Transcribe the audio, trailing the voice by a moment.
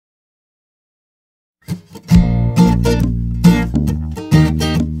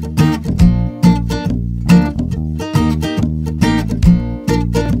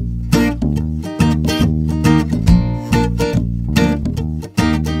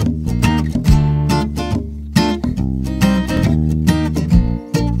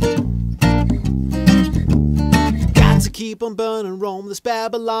keep on burning Rome. This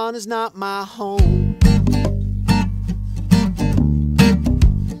Babylon is not my home.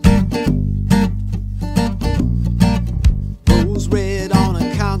 Rose red on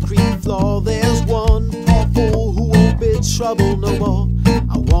a concrete floor. There's one poor fool who won't be trouble no more.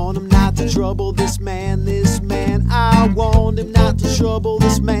 I want him not to trouble this man, this man. I want him not to trouble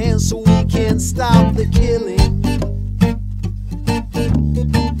this man, so we can stop the killing.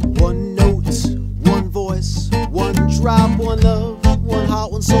 One note, one voice, one drop, one love, one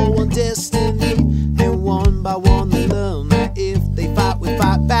heart, one soul, one destiny. And one by one they learn that if they fight, we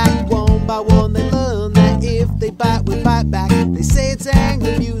fight back. One by one they learn that if they bite, we bite back. They say it's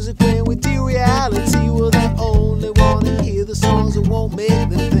anger music when we do reality. Well, they only want to hear the songs that won't make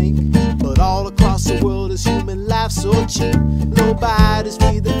them think. But all across the world is human life so cheap. Nobody's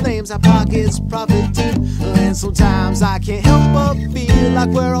feed the flames, our pockets profit deep. And sometimes I can't help but feel like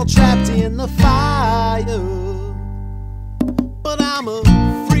we're all trapped in the fire. But I'm a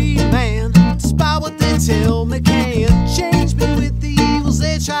free man, despite what they tell me. Can't change me with the evils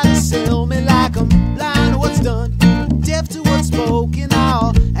they try to sell me. Like I'm blind to what's done, deaf to what's spoken.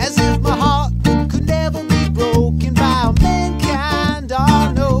 All as if my heart could never be broken by mankind.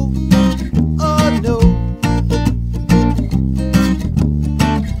 Oh no, oh no.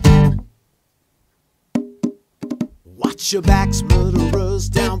 Watch your backs, murderers,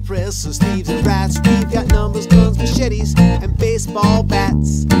 down pressers, thieves and rats. We've got numbers, guns, machetes, and baseball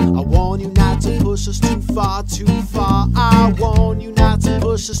bats. I warn you not to push us too far, too far. I warn you not to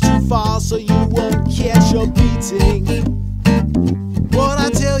push us too far, so you won't catch a beating. What I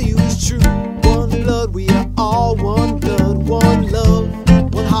tell you is true. One blood, we are all one blood, one love,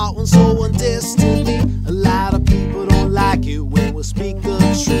 one heart, one soul, one destiny. A lot of people don't like it when we speak the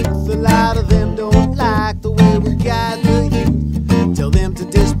truth. A lot of them don't like the way we guide the youth. Tell them to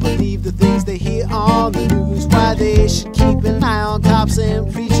disbelieve the things they hear on the news. Why they should keep an eye on cops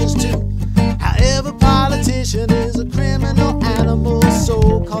and preachers too. However, politician is a criminal animal.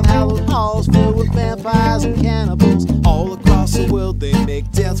 So-called hallowed halls filled with vampires and cannibals. All across the world they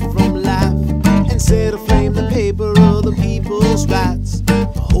make death from life and set aflame the paper of the people's rights.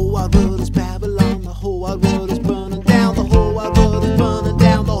 The whole wide world is Babylon. The whole wide world is burning down. The whole wide world is burning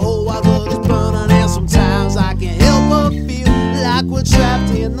down. The whole wide world is burning. And sometimes I can't help but feel like we're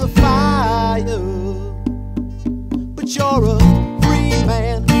trapped in the fire. But you're a free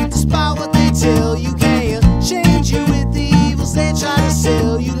man, despite what they tell you. Can't change you with the evils they try to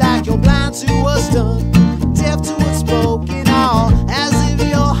sell you. Like you're blind to what's done, deaf to what's spoken. All as if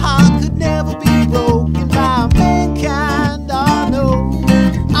your heart could never be broken by mankind. Oh no,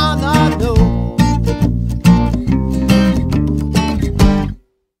 oh no, no.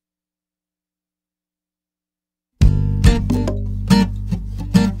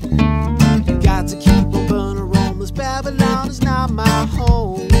 Got to keep on burning Rome. This Babylon is not my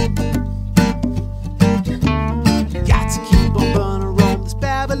home. Got to keep on burning Rome. This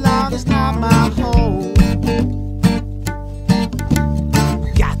Babylon is not my home.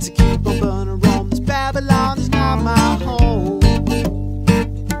 Got to keep on burning Rome. This Babylon is not my home.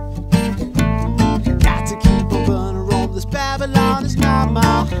 Got to keep on burning Rome. This Babylon is not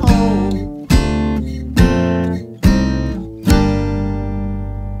my home.